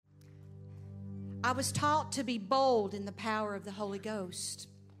I was taught to be bold in the power of the Holy Ghost.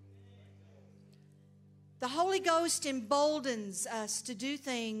 The Holy Ghost emboldens us to do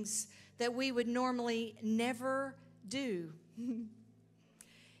things that we would normally never do.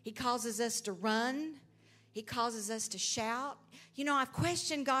 He causes us to run. He causes us to shout. You know, I've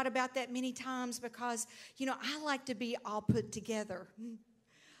questioned God about that many times because, you know, I like to be all put together.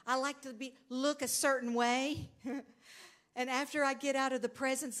 I like to look a certain way. And after I get out of the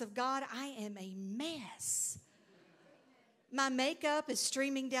presence of God, I am a mess. My makeup is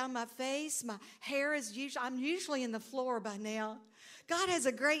streaming down my face. My hair is I'm usually in the floor by now. God has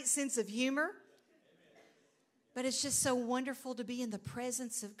a great sense of humor. But it's just so wonderful to be in the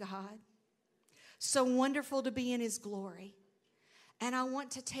presence of God. So wonderful to be in His glory. And I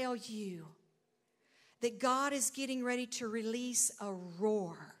want to tell you that God is getting ready to release a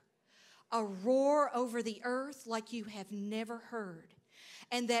roar over the earth like you have never heard.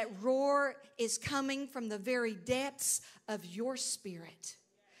 And that roar is coming from the very depths of your spirit.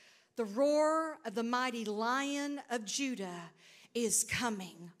 The roar of the mighty Lion of Judah is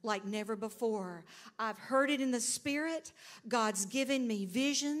coming like never before. I've heard it in the spirit. God's given me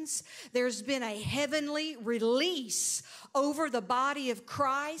visions. There's been a heavenly release over the body of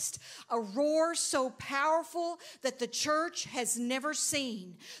Christ, a roar so powerful that the church has never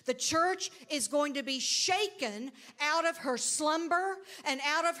seen. The church is going to be shaken out of her slumber and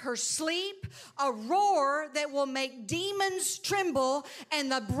out of her sleep, a roar that will make demons tremble and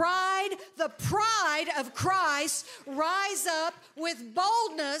the pride of Christ rise up with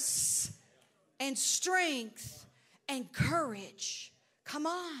boldness and strength and courage. Come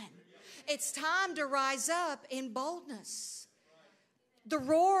on. It's time to rise up in boldness. The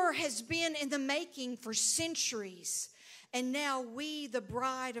roar has been in the making for centuries. And now we, the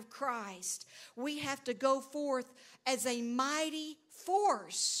bride of Christ, we have to go forth as a mighty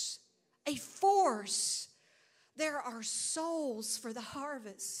force. A force. There are souls for the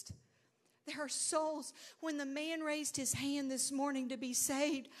harvest. There are souls. When the man raised his hand this morning to be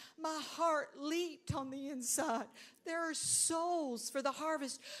saved, my heart leaped on the inside. There are souls for the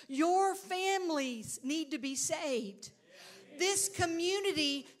harvest. Your families need to be saved. This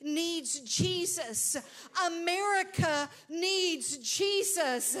community needs Jesus. America needs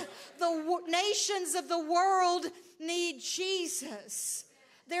Jesus. The nations of the world need Jesus.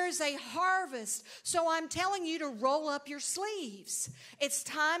 There's a harvest. So I'm telling you to roll up your sleeves. It's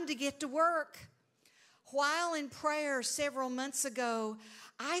time to get to work. While in prayer several months ago,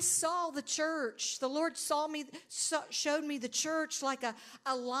 I saw the church. The Lord showed me the church like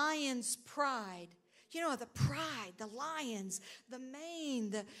a lion's pride. You know, the pride, the lions, the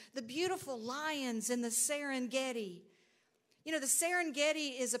mane, the beautiful lions in the Serengeti. You know, the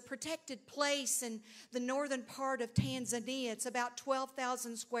Serengeti is a protected place in the northern part of Tanzania. It's about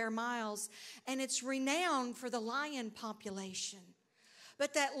 12,000 square miles, and it's renowned for the lion population.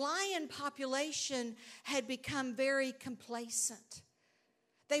 But that lion population had become very complacent.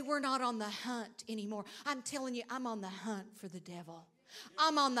 They were not on the hunt anymore. I'm telling you, I'm on the hunt for the devil.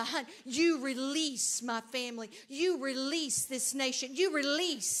 I'm on the hunt. You release my family. You release this nation. You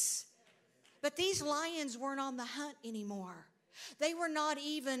release. But these lions weren't on the hunt anymore. They were not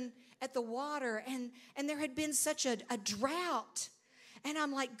even at the water, and there had been such a drought. And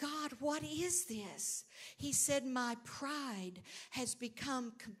I'm like, God, what is this? He said, my pride has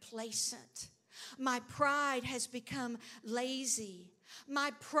become complacent. My pride has become lazy.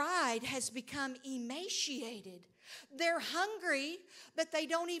 My pride has become emaciated. They're hungry, but they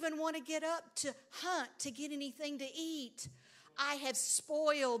don't even want to get up to hunt to get anything to eat. I have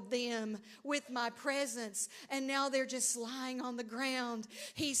spoiled them with my presence, and now they're just lying on the ground.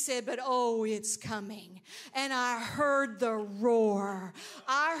 He said, but oh, it's coming. And I heard the roar.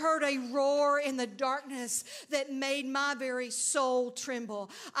 I heard a roar in the darkness that made my very soul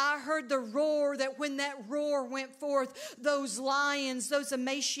tremble. I heard the roar that when that roar went forth, those lions, those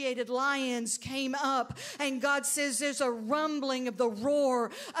emaciated lions came up. And God says there's a rumbling of the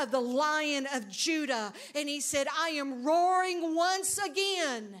roar of the Lion of Judah. And He said, I am roaring once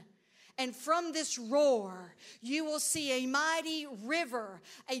again. And from this roar, you will see a mighty river,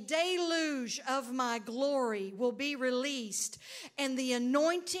 a deluge of my glory will be released. And the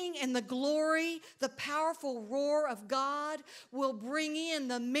anointing and the glory, the powerful roar of God will bring in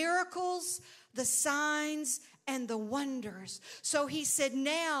the miracles, the signs, and the wonders. So He said,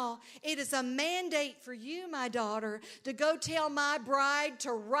 now it is a mandate for you, my daughter, to go tell my bride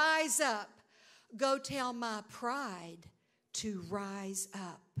to rise up. Go tell my pride to rise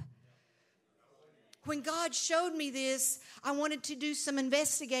up. When God showed me this, I wanted to do some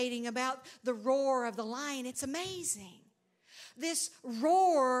investigating about the roar of the lion. It's amazing. This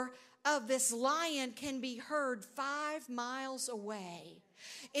roar of this lion can be heard 5 miles away.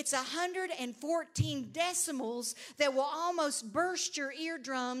 It's 114 decibels that will almost burst your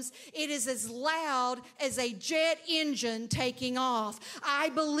eardrums. It is as loud as a jet engine taking off. I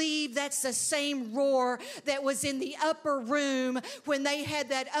believe that's the same roar that was in the upper room when they had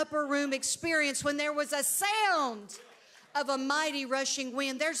that upper room experience, when there was a sound of a mighty rushing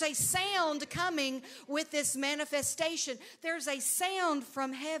wind. There's a sound coming with this manifestation. There's a sound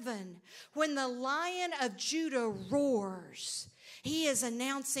from heaven. When the Lion of Judah roars, he is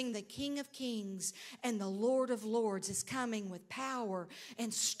announcing the King of Kings and the Lord of Lords is coming with power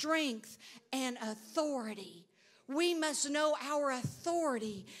and strength and authority. We must know our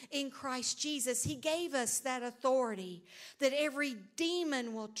authority in Christ Jesus. He gave us that authority, that every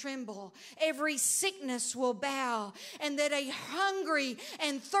demon will tremble, every sickness will bow, and that a hungry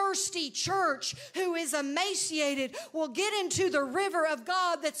and thirsty church who is emaciated will get into the river of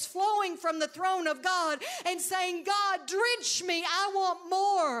God that's flowing from the throne of God and saying, God, drench me, I want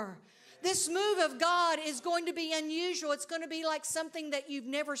more. This move of God is going to be unusual. It's going to be like something that you've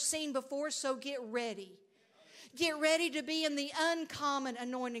never seen before, so get ready. Get ready to be in the uncommon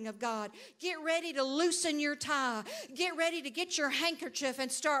anointing of God. Get ready to loosen your tie. Get ready to get your handkerchief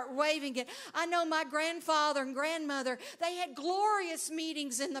and start waving it. I know my grandfather and grandmother, they had glorious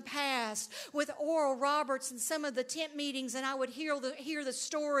meetings in the past with Oral Roberts and some of the tent meetings, and I would hear the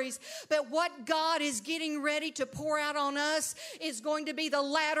stories. But what God is getting ready to pour out on us is going to be the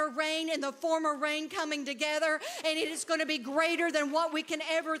latter rain and the former rain coming together, and it is going to be greater than what we can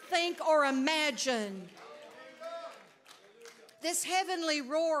ever think or imagine. This heavenly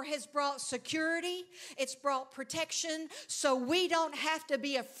roar has brought security. It's brought protection, so we don't have to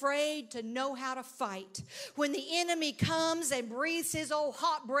be afraid to know how to fight. When the enemy comes and breathes his old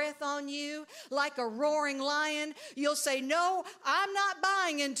hot breath on you like a roaring lion, you'll say, no, I'm not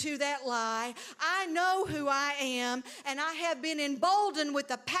buying into that lie. I know who I am, and I have been emboldened with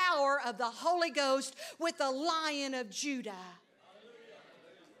the power of the Holy Ghost, with the Lion of Judah.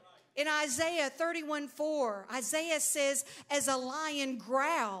 In Isaiah 31:4, Isaiah says, as a lion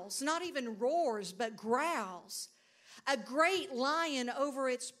growls, not even roars, but growls, a great lion over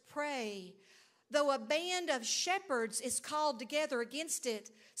its prey, though a band of shepherds is called together against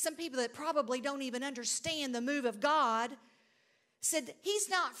it. Some people that probably don't even understand the move of God said, he's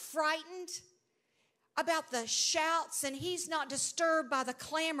not frightened about the shouts, and he's not disturbed by the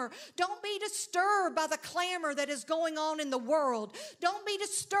clamor. Don't be disturbed by the clamor that is going on in the world. Don't be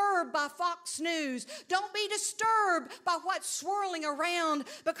disturbed by Fox News. Don't be disturbed by what's swirling around,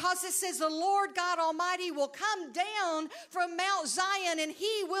 because it says the Lord God Almighty will come down from Mount Zion and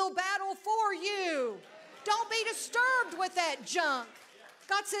he will battle for you. Don't be disturbed with that junk.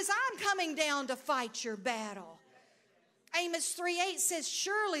 God says, I'm coming down to fight your battle. Amos 3:8 says,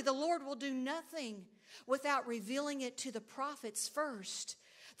 surely the Lord will do nothing without revealing it to the prophets first.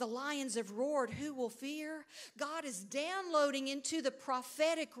 The lions have roared, who will fear? God is downloading into the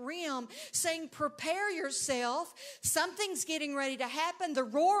prophetic realm, saying, prepare yourself. Something's getting ready to happen. The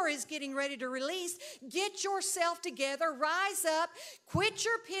roar is getting ready to release. Get yourself together, rise up, quit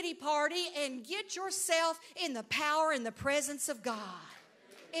your pity party, and get yourself in the power and the presence of God.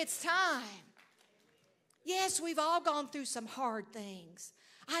 It's time. Yes, we've all gone through some hard things.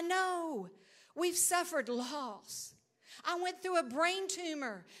 I know. We've suffered loss. I went through a brain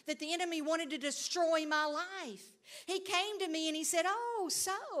tumor that the enemy wanted to destroy my life. He came to me and he said, oh,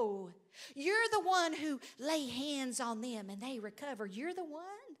 so you're the one who lay hands on them and they recover. You're the one?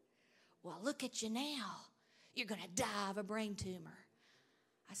 Well, look at you now. You're going to die of a brain tumor.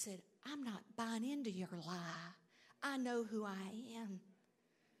 I said, I'm not buying into your lie. I know who I am.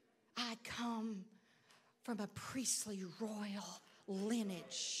 I come from a priestly royal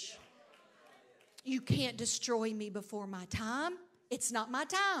lineage. You can't destroy me before my time. It's not my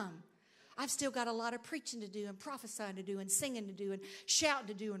time. I've still got a lot of preaching to do and prophesying to do and singing to do and shouting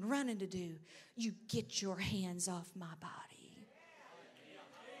to do and running to do. You get your hands off my body.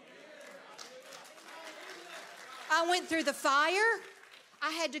 I went through the fire.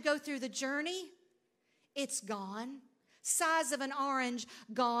 I had to go through the journey. It's gone. Size of an orange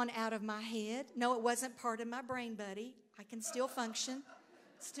gone out of my head. No, it wasn't part of my brain, buddy. I can still function.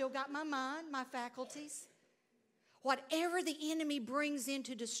 Still got my mind, my faculties. Whatever the enemy brings in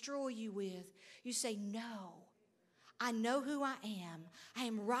to destroy you with, you say, no, I know who I am. I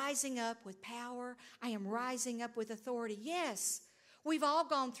am rising up with power. I am rising up with authority. Yes, we've all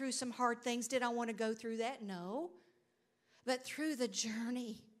gone through some hard things. Did I want to go through that? No. But through the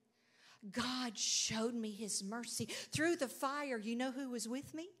journey, God showed me his mercy. Through the fire, you know who was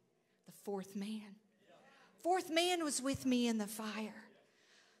with me? The fourth man. Fourth man was with me in the fire.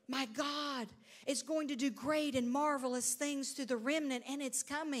 My God is going to do great and marvelous things through the remnant, and it's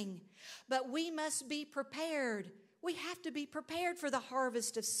coming. But we must be prepared. We have to be prepared for the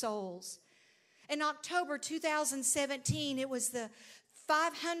harvest of souls. In October 2017, it was the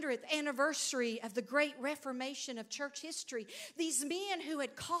 500th anniversary of the Great Reformation of church history. These men who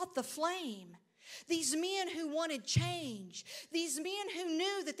had caught the flame, these men who wanted change, these men who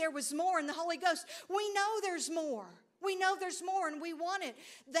knew that there was more in the Holy Ghost. We know there's more. We know there's more and we want it.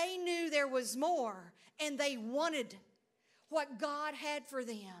 They knew there was more and they wanted what God had for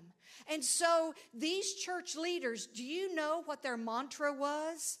them. And so these church leaders, do you know what their mantra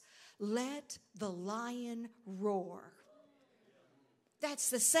was? Let the lion roar.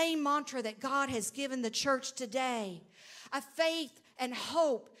 That's the same mantra that God has given the church today. A faith and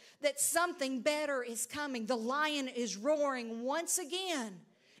hope that something better is coming. The lion is roaring once again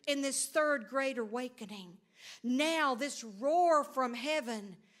in this third great awakening. Now, this roar from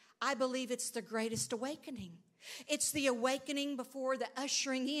heaven, I believe it's the greatest awakening. It's the awakening before the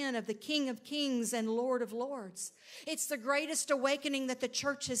ushering in of the King of Kings and Lord of Lords. It's the greatest awakening that the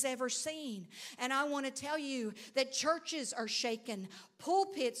church has ever seen. And I want to tell you that churches are shaken.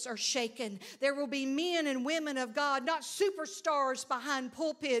 Pulpits are shaken. There will be men and women of God, not superstars behind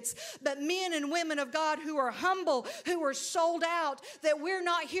pulpits, but men and women of God who are humble, who are sold out, that we're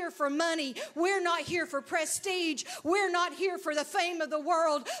not here for money. We're not here for prestige. We're not here for the fame of the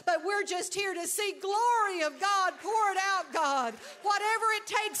world, but we're just here to see glory of God. Pour it out, God. Whatever it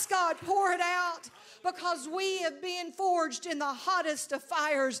takes, God, pour it out. Because we have been forged in the hottest of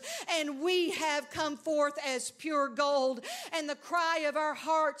fires, and we have come forth as pure gold. And the cry of our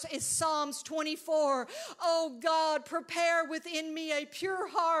hearts is Psalms 24. Oh God, prepare within me a pure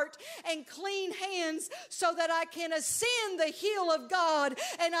heart and clean hands, so that I can ascend the hill of God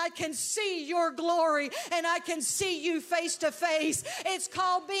and I can see your glory and I can see you face to face. It's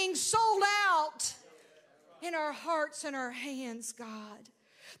called being sold out in our hearts and our hands, God.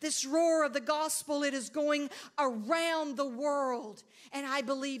 This roar of the gospel, it is going around the world. And I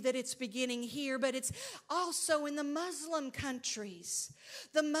believe that it's beginning here, but it's also in the Muslim countries.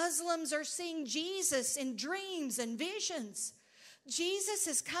 The Muslims are seeing Jesus in dreams and visions. Jesus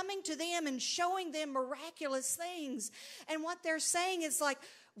is coming to them and showing them miraculous things. And what they're saying is like,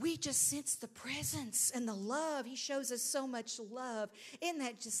 we just sense the presence and the love. He shows us so much love. Isn't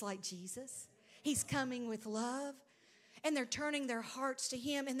that just like Jesus? He's coming with love. And they're turning their hearts to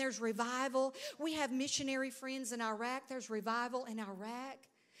Him, and there's revival. We have missionary friends in Iraq. There's revival in Iraq,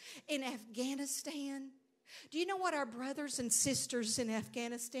 in Afghanistan. Do you know what our brothers and sisters in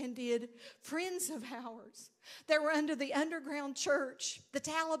Afghanistan did? Friends of ours. They were under the underground church. The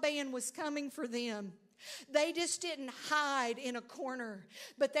Taliban was coming for them. They just didn't hide in a corner,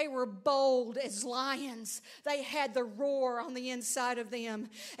 but they were bold as lions. They had the roar on the inside of them.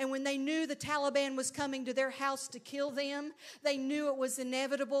 And when they knew the Taliban was coming to their house to kill them, they knew it was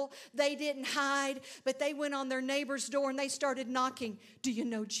inevitable. They didn't hide, but they went on their neighbor's door and they started knocking. Do you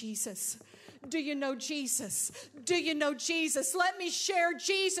know Jesus? Do you know Jesus? Do you know Jesus? Let me share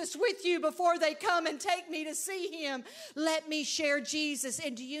Jesus with you before they come and take me to see Him. Let me share Jesus.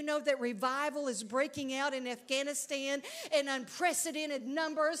 And do you know that revival is breaking out in Afghanistan in unprecedented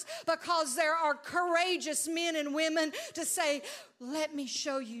numbers, because there are courageous men and women to say, let me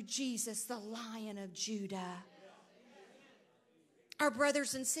show you Jesus, the Lion of Judah. Our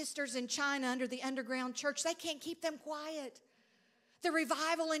brothers and sisters in China under the underground church, they can't keep them quiet. The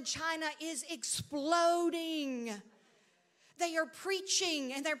revival in China is exploding. They are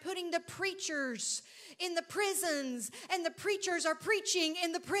preaching, and they're putting the preachers in the prisons, and the preachers are preaching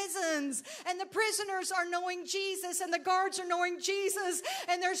in the prisons, and the prisoners are knowing Jesus, and the guards are knowing Jesus,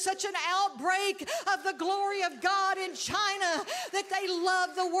 and there's such an outbreak of the glory of God in China that they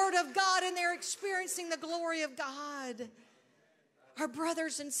love the Word of God, and they're experiencing the glory of God. Our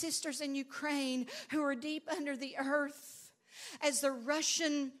brothers and sisters in Ukraine who are deep under the earth, as the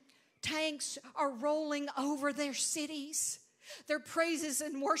Russian tanks are rolling over their cities, their praises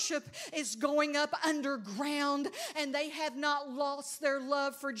and worship is going up underground, and they have not lost their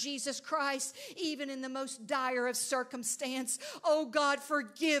love for Jesus Christ, even in the most dire of circumstance. Oh God,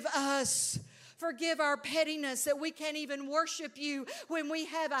 forgive us. Forgive our pettiness that we can't even worship you when we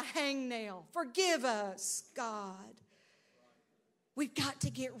have a hangnail. Forgive us, God. We've got to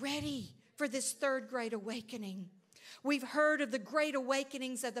get ready for this third great awakening. We've heard of the great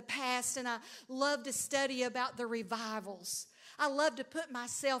awakenings of the past, and I love to study about the revivals. I love to put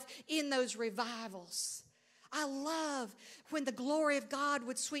myself in those revivals. I love when the glory of God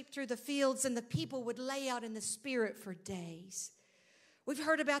would sweep through the fields and the people would lay out in the Spirit for days. We've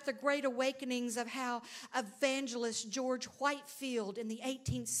heard about the great awakenings of how evangelist George Whitefield in the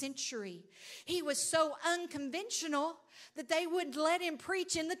 18th century, he was so unconventional that they wouldn't let him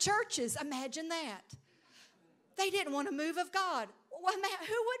preach in the churches. Imagine that. They didn't want a move of God. Who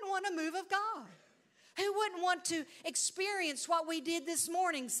wouldn't want a move of God? Who wouldn't want to experience what we did this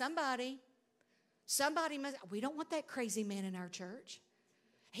morning? Somebody must. We don't want that crazy man in our church.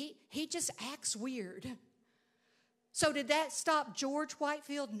 He just acts weird. So did that stop George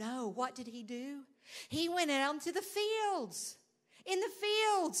Whitefield? No. What did he do? He went out into the fields,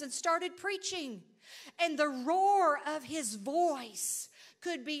 and started preaching. And the roar of his voice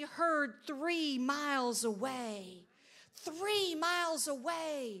could be heard 3 miles away. 3 miles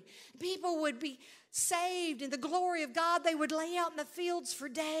away. People would be saved in the glory of God. They would lay out in the fields for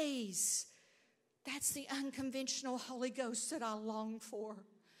days. That's the unconventional Holy Ghost that I long for.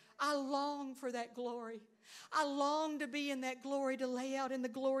 I long for that glory. I long to be in that glory, to lay out in the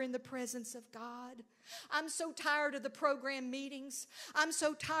glory and the presence of God. I'm so tired of the program meetings. I'm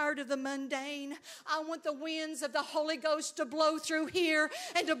so tired of the mundane. I want the winds of the Holy Ghost to blow through here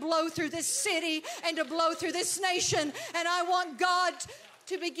and to blow through this city and to blow through this nation. And I want God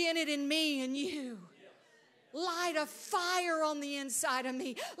to begin it in me and you. Light a fire on the inside of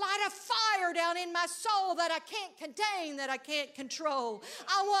me. Light a fire down in my soul that I can't contain, that I can't control.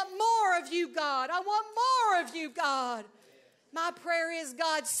 I want more of you, God. I want more of you, God. My prayer is,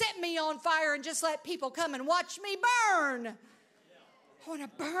 God, set me on fire and just let people come and watch me burn. I want to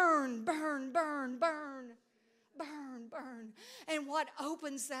burn, burn, burn, burn, burn, burn. And what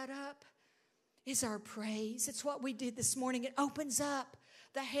opens that up is our praise. It's what we did this morning. It opens up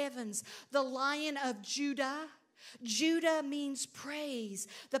the heavens. The Lion of Judah. Judah means praise.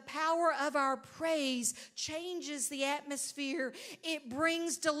 The power of our praise changes the atmosphere. It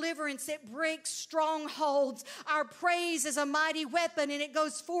brings deliverance. It breaks strongholds. Our praise is a mighty weapon, and it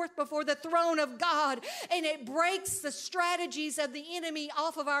goes forth before the throne of God, and it breaks the strategies of the enemy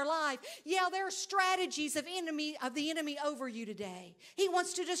off of our life. Yeah, there are strategies of the enemy over you today. He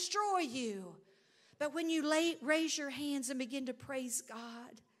wants to destroy you. But when you raise your hands and begin to praise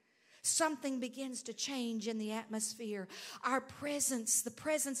God, something begins to change in the atmosphere. Our presence, the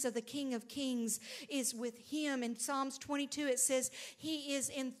presence of the King of Kings, is with him. In Psalms 22, it says, he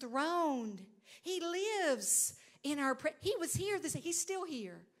is enthroned. He lives in our He was here. He's still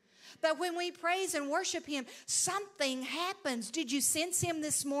here. But when we praise and worship him, something happens. Did you sense him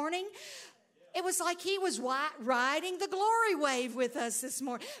this morning? It was like he was riding the glory wave with us this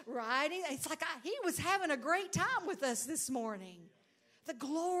morning. It's like he was having a great time with us this morning. The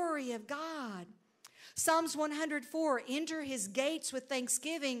glory of God. Psalms 104, enter his gates with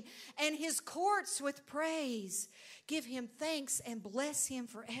thanksgiving and his courts with praise. Give him thanks and bless him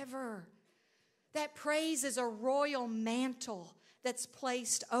forever. That praise is a royal mantle that's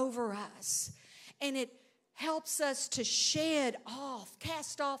placed over us. And it helps us to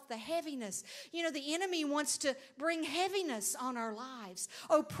cast off the heaviness. You know, the enemy wants to bring heaviness on our lives,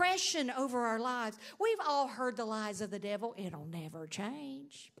 oppression over our lives. We've all heard the lies of the devil. It'll never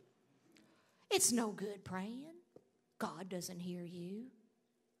change. It's no good praying. God doesn't hear you.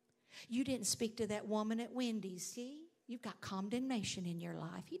 You didn't speak to that woman at Wendy's. See, you've got condemnation in your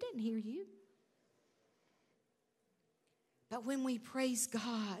life. He didn't hear you. But when we praise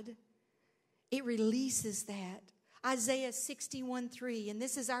God, it releases that. Isaiah 61:3, and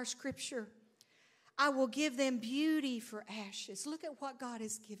this is our scripture. I will give them beauty for ashes. Look at what God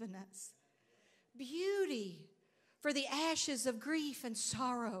has given us. Beauty for the ashes of grief and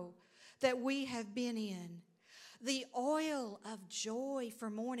sorrow that we have been in. The oil of joy for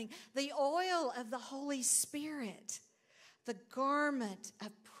mourning. The oil of the Holy Spirit. The garment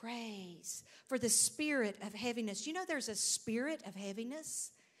of praise for the spirit of heaviness. You know there's a spirit of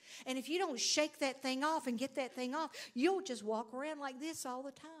heaviness? And if you don't shake that thing off and get that thing off, you'll just walk around like this all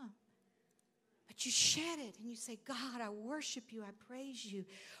the time. But you shed it and you say, God, I worship you, I praise you.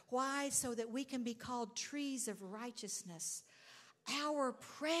 Why? So that we can be called trees of righteousness. Our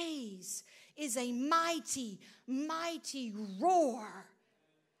praise is a mighty, mighty roar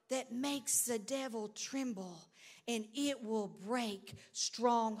that makes the devil tremble, and it will break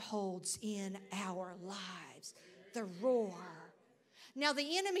strongholds in our lives. The roar. Now,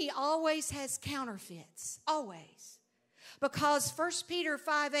 the enemy always has counterfeits, always. Because 1 Peter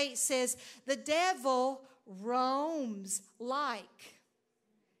 5:8 says, the devil roams like.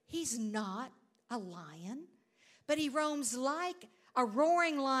 He's not a lion, but he roams like a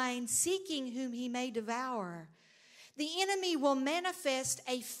roaring lion, seeking whom he may devour. The enemy will manifest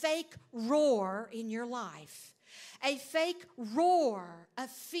a fake roar in your life. A fake roar of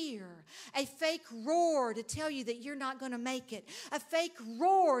fear. A fake roar to tell you that you're not going to make it. A fake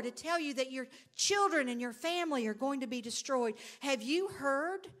roar to tell you that your children and your family are going to be destroyed. Have you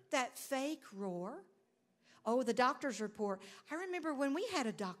heard that fake roar? Oh, the doctor's report. I remember when we had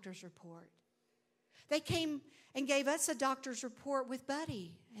a doctor's report. They came and gave us a doctor's report with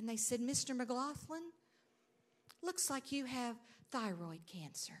Buddy. And they said, Mr. McLaughlin, looks like you have thyroid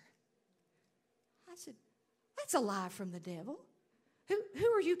cancer. I said, that's a lie from the devil. Who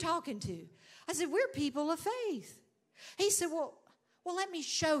are you talking to? I said, we're people of faith. He said, well, let me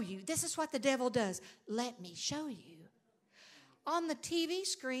show you. This is what the devil does. Let me show you. On the TV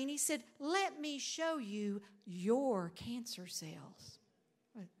screen, he said, let me show you your cancer cells.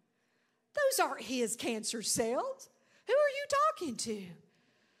 Those aren't his cancer cells. Who are you talking to?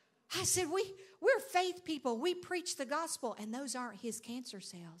 I said, we're faith people. We preach the gospel, and those aren't his cancer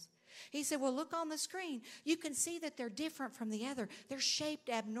cells. He said, well, look on the screen. You can see that they're different from the other. They're shaped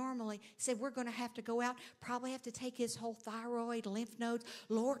abnormally. He said, we're going to have to go out, probably have to take his whole thyroid, lymph nodes.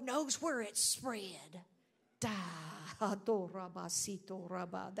 Lord knows where it's spread.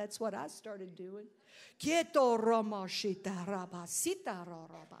 That's what I started doing.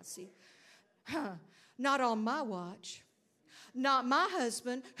 Not on my watch. Not my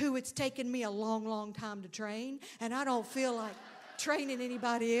husband, who it's taken me a long, long time to train, and I don't feel like training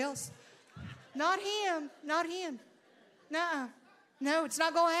anybody else. Not him. Not him. Nuh-uh. No, it's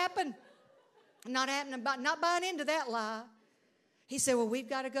not going to happen. Not happening. Not buying into that lie. He said, well, we've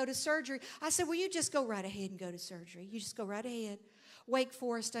got to go to surgery. I said, well, you just go right ahead and go to surgery. You just go right ahead. Wake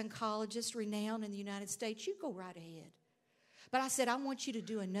Forest oncologist, renowned in the United States, you go right ahead. But I said, I want you to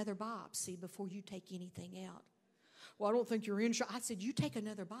do another biopsy before you take anything out. Well, I don't think you're in. I said, you take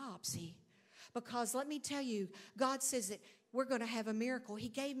another biopsy. Because let me tell you, God says that we're going to have a miracle. He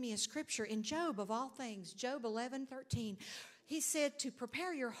gave me a scripture in Job, of all things, Job 11:13. He said to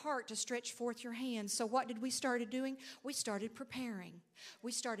prepare your heart to stretch forth your hands. So what did we started doing? We started preparing.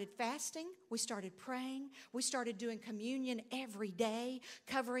 We started fasting. We started praying. We started doing communion every day,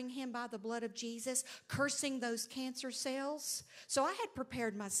 covering him by the blood of Jesus, cursing those cancer cells. So I had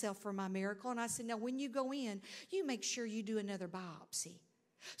prepared myself for my miracle. And I said, now when you go in, you make sure you do another biopsy.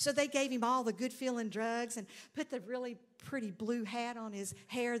 So they gave him all the good-feeling drugs and put the really pretty blue hat on his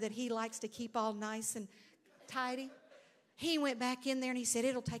hair that he likes to keep all nice and tidy. He went back in there and he said,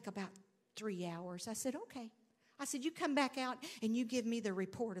 it'll take about 3 hours. I said, okay. I said, you come back out and you give me the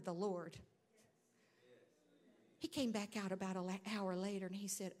report of the Lord. He came back out about an hour later and he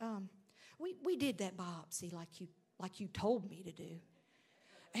said, we did that biopsy like you told me to do.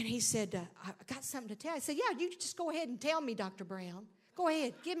 And he said, I got something to tell you. I said, yeah, you just go ahead and tell me, Dr. Brown. Go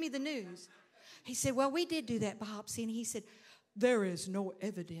ahead, give me the news. He said, well, we did do that biopsy. And he said, there is no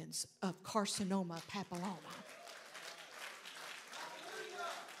evidence of carcinoma papilloma.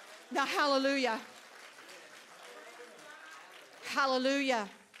 Now, hallelujah. Hallelujah.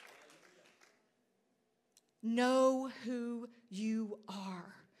 Know who you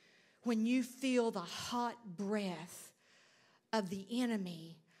are. When you feel the hot breath of the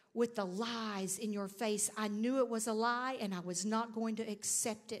enemy with the lies in your face, I knew it was a lie and I was not going to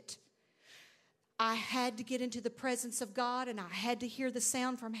accept it. I had to get into the presence of God and I had to hear the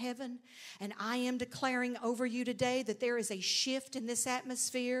sound from heaven. And I am declaring over you today that there is a shift in this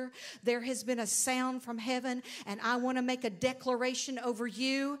atmosphere. There has been a sound from heaven. And I want to make a declaration over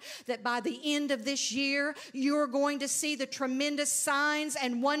you that by the end of this year, you're going to see the tremendous signs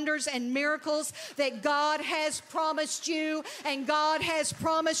and wonders and miracles that God has promised you and God has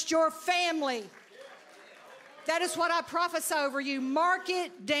promised your family. That is what I prophesy over you. Mark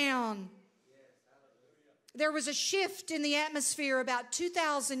it down. There was a shift in the atmosphere about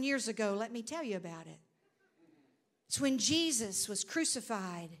 2,000 years ago. Let me tell you about it. It's when Jesus was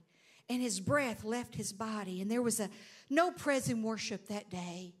crucified and his breath left his body. And there was no praise and worship that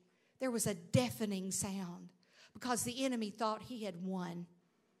day. There was a deafening sound because the enemy thought he had won.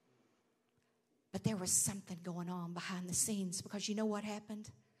 But there was something going on behind the scenes, because you know what happened?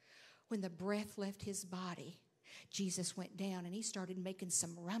 When the breath left his body, Jesus went down and he started making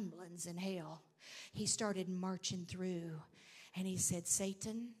some rumblings in hell. He started marching through and he said,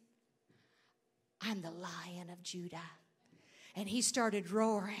 Satan, I'm the Lion of Judah. And he started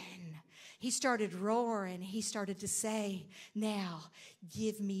roaring. he started roaring. He started to say, now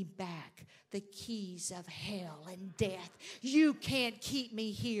give me back the keys of hell and death. You can't keep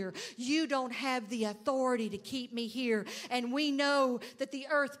me here. You don't have the authority to keep me here. And we know that the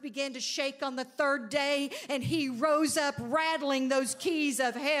earth began to shake on the third day, and he rose up rattling those keys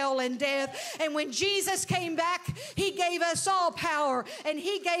of hell and death. And when Jesus came back, he gave us all power, and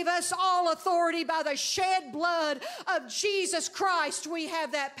he gave us all authority by the shed blood of Jesus Christ. We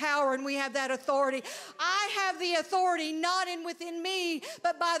have that power and we have that authority. I have the authority not in within me,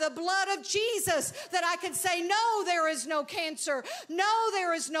 but by the blood of Jesus, that I can say, no, there is no cancer. No,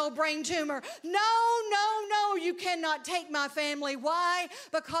 there is no brain tumor. No, you cannot take my family. Why?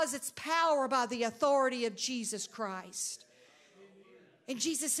 Because it's power by the authority of Jesus Christ. And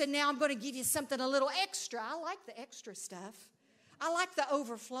Jesus said, now I'm going to give you something a little extra. I like the extra stuff. I like the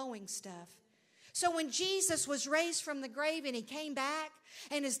overflowing stuff. So when Jesus was raised from the grave and he came back,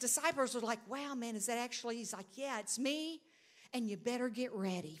 and his disciples were like, wow, man, is that actually? He's like, yeah, it's me. And you better get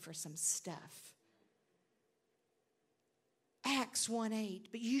ready for some stuff. Acts 1:8,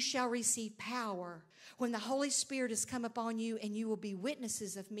 but you shall receive power when the Holy Spirit has come upon you, and you will be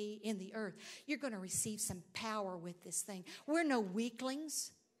witnesses of me in the earth. You're going to receive some power with this thing. We're no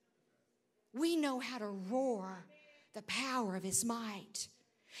weaklings. We know how to roar the power of his might.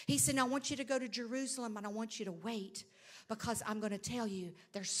 He said, now I want you to go to Jerusalem, and I want you to wait, because I'm going to tell you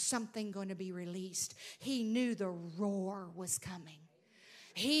there's something going to be released. He knew the roar was coming.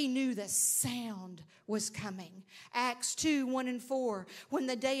 He knew the sound was coming. Acts 2:1-4, when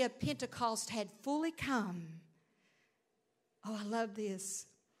the day of Pentecost had fully come. Oh, I love this.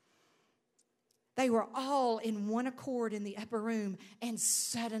 They were all in one accord in the upper room, and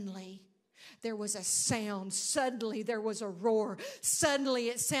suddenly there was a sound. Suddenly there was a roar. Suddenly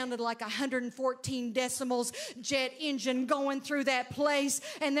it sounded like 114 decibels jet engine going through that place.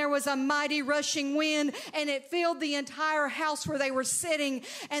 And there was a mighty rushing wind, and it filled the entire house where they were sitting.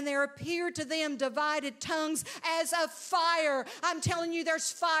 And there appeared to them divided tongues as of fire. I'm telling you,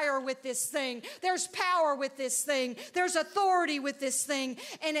 there's fire with this thing. There's power with this thing. There's authority with this thing.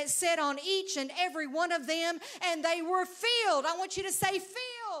 And it said on each and every one of them, and they were filled. I want you to say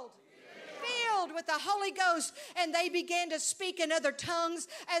filled. Filled with the Holy Ghost, and they began to speak in other tongues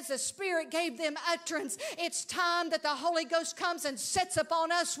as the Spirit gave them utterance. It's time that the Holy Ghost comes and sets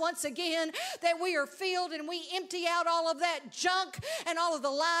upon us once again, that we are filled and we empty out all of that junk and all of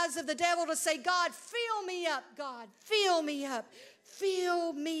the lies of the devil to say, God, fill me up. God, fill me up.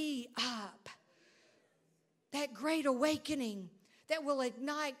 Fill me up. That great awakening that will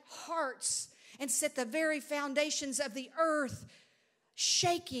ignite hearts and set the very foundations of the earth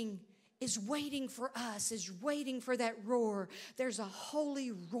shaking is waiting for us, is waiting for that roar. There's a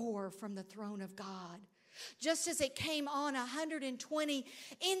holy roar from the throne of God. Just as it came on 120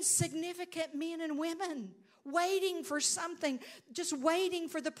 insignificant men and women waiting for something, just waiting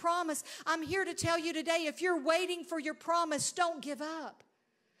for the promise. I'm here to tell you today, if you're waiting for your promise, don't give up.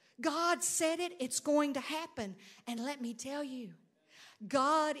 God said it, it's going to happen. And let me tell you,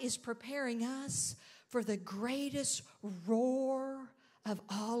 God is preparing us for the greatest roar of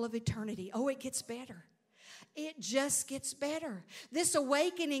all of eternity. Oh, it gets better. It just gets better. This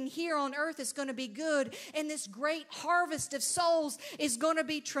awakening here on earth is going to be good, and this great harvest of souls is going to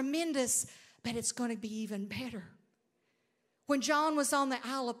be tremendous, but it's going to be even better. When John was on the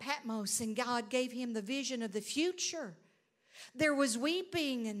Isle of Patmos and God gave him the vision of the future, there was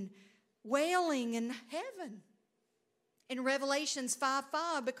weeping and wailing in heaven. In Revelations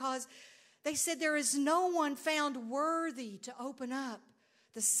 5:5, because they said there is no one found worthy to open up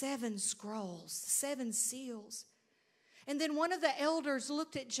the 7 scrolls, the 7 seals. And then one of the elders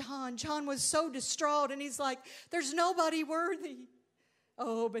looked at John. John was so distraught, and he's like, there's nobody worthy.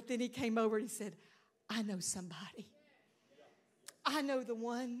 Oh, but then he came over and he said, I know somebody. I know the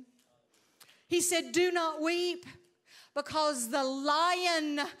one. He said, do not weep, because the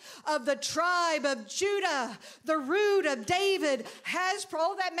Lion of the tribe of Judah, the root of David, has,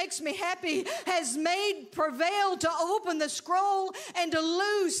 oh, that makes me happy, has made prevail to open the scroll and to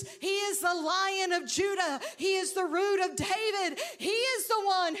loose. He is the Lion of Judah. He is the root of David. He is the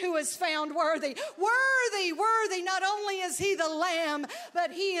one who is found worthy. Worthy. Not only is he the Lamb,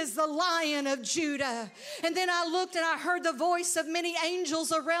 but he is the Lion of Judah. And then I looked and I heard the voice of many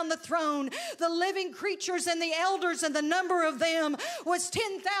angels around the throne, the living creatures and the elders, and the number of them was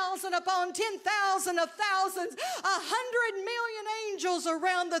 10,000 upon 10,000 of thousands, 100 million angels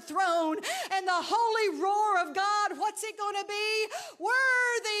around the throne. And the holy roar of God, what's it going to be?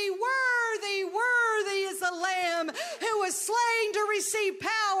 Worthy is the Lamb who was slain to receive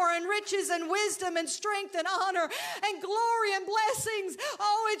power power and riches and wisdom and strength and honor and glory and blessings.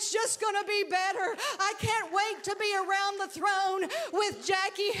 Oh, it's just going to be better. I can't wait to be around the throne with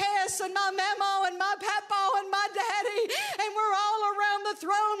Jackie Hess and my mama and my papa and my daddy, and we're all around the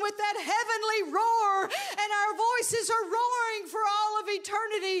throne with that heavenly roar, and our voices are roaring for all of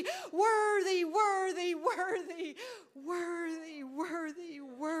eternity. Worthy, worthy, worthy, worthy, worthy,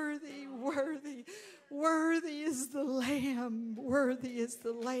 worthy, worthy. Worthy is the Lamb. Worthy is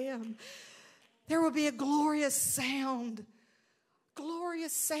the Lamb. There will be a glorious sound,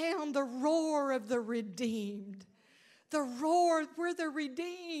 the roar of the redeemed. The roar, we're the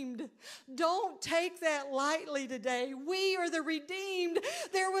redeemed. Don't take that lightly today. We are the redeemed.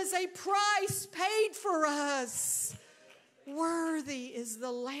 There was a price paid for us. Worthy is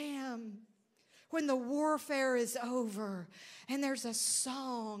the Lamb. When the warfare is over and there's a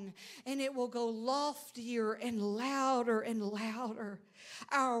song and it will go loftier and louder and louder.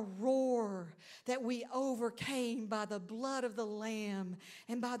 Our roar that we overcame by the blood of the Lamb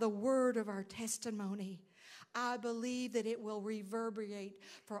and by the word of our testimony. I believe that it will reverberate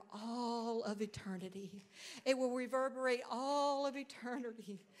for all of eternity. It will reverberate all of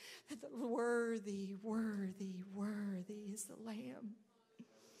eternity. Worthy, worthy, worthy is the Lamb.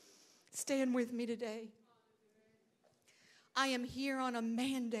 Stand with me today. I am here on a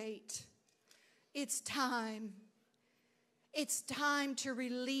mandate. It's time. It's time to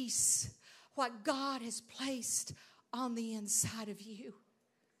release what God has placed on the inside of you.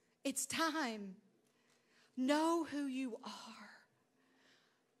 It's time. Know who you are.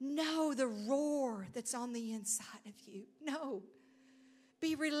 Know the roar that's on the inside of you. Know.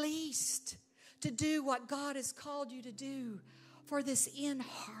 Be released to do what God has called you to do for this end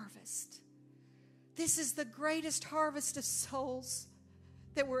harvest. This is the greatest harvest of souls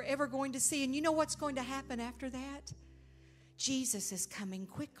that we're ever going to see. And you know what's going to happen after that? Jesus is coming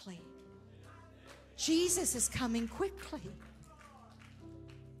quickly. Jesus is coming quickly.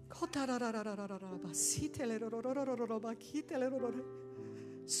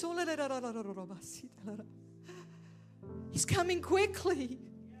 He's coming quickly.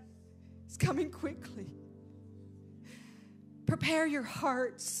 He's coming quickly. Prepare your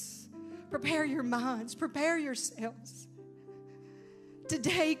hearts. Prepare your minds. Prepare yourselves.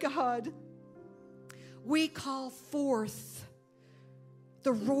 Today, God, we call forth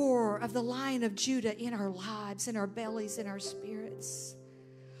the roar of the Lion of Judah in our lives, in our bellies, in our spirits.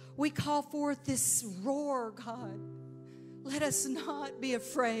 We call forth this roar, God. Let us not be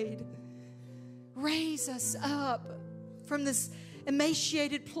afraid. Raise us up from this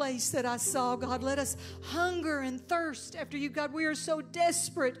emaciated place that I saw, God. Let us hunger and thirst after you, God. We are so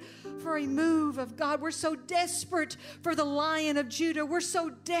desperate for a move of God. We're so desperate for the Lion of Judah. We're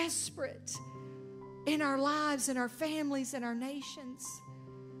so desperate in our lives, in our families, in our nations.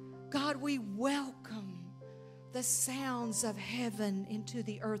 God, we welcome the sounds of heaven into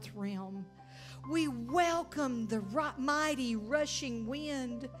the earth realm. We welcome the mighty rushing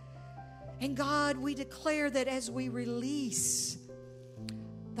wind. And God, we declare that as we release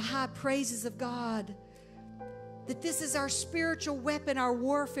the high praises of God, that this is our spiritual weapon, our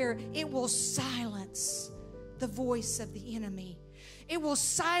warfare. It will silence the voice of the enemy. It will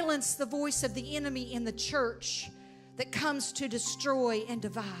silence the voice of the enemy in the church that comes to destroy and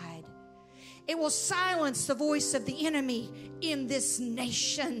divide. It will silence the voice of the enemy in this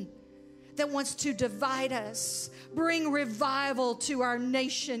nation that wants to divide us. Bring revival to our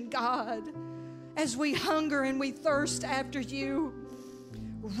nation, God, as we hunger and we thirst after you.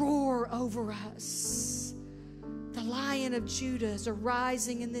 Roar over us. The Lion of Judah is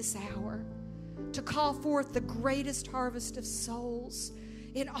arising in this hour to call forth the greatest harvest of souls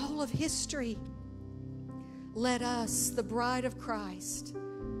in all of history. Let us, the bride of Christ,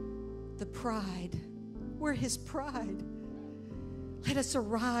 the pride, we're his pride. Let us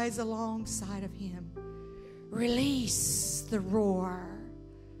arise alongside of him. Release the roar.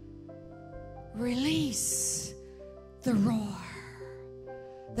 Release the roar.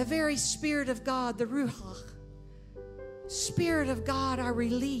 The very Spirit of God, the Ruach, Spirit of God, I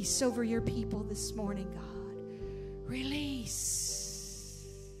release over your people this morning, God. Release.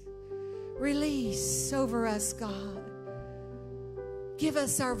 Release over us, God. Give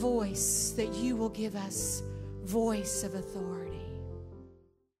us our voice, that you will give us voice of authority.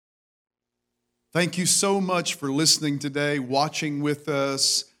 Thank you so much for listening today, watching with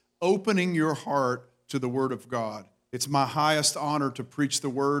us, opening your heart to the Word of God. It's my highest honor to preach the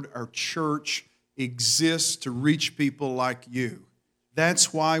Word. Our church exists to reach people like you.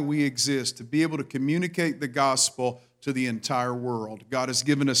 That's why we exist, to be able to communicate the gospel to the entire world. God has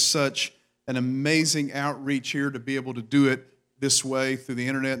given us such an amazing outreach here to be able to do it this way through the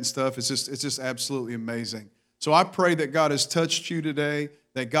internet and stuff. It's just absolutely amazing. So I pray that God has touched you today,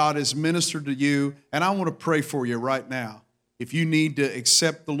 that God has ministered to you, and I want to pray for you right now. If you need to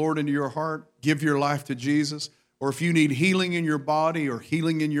accept the Lord into your heart, give your life to Jesus, or if you need healing in your body or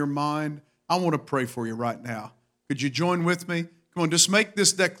healing in your mind, I want to pray for you right now. Could you join with me? Come on, just make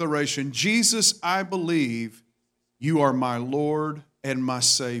this declaration. Jesus, I believe you are my Lord and my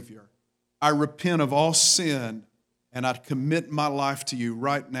Savior. I repent of all sin, and I commit my life to you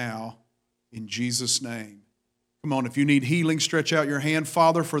right now in Jesus' name. Come on, if you need healing, stretch out your hand.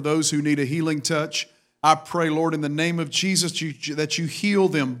 Father, for those who need a healing touch, I pray, Lord, in the name of Jesus, that you heal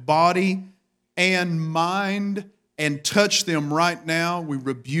them body and mind and touch them right now. We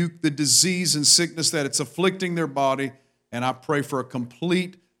rebuke the disease and sickness that it's afflicting their body, and I pray for a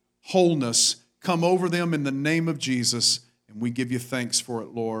complete wholeness come over them in the name of Jesus, and we give you thanks for it,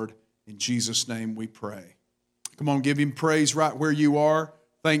 Lord. In Jesus' name we pray. Come on, give him praise right where you are.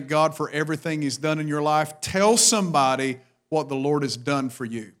 Thank God for everything he's done in your life. Tell somebody what the Lord has done for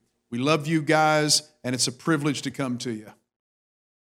you. We love you guys, and it's a privilege to come to you.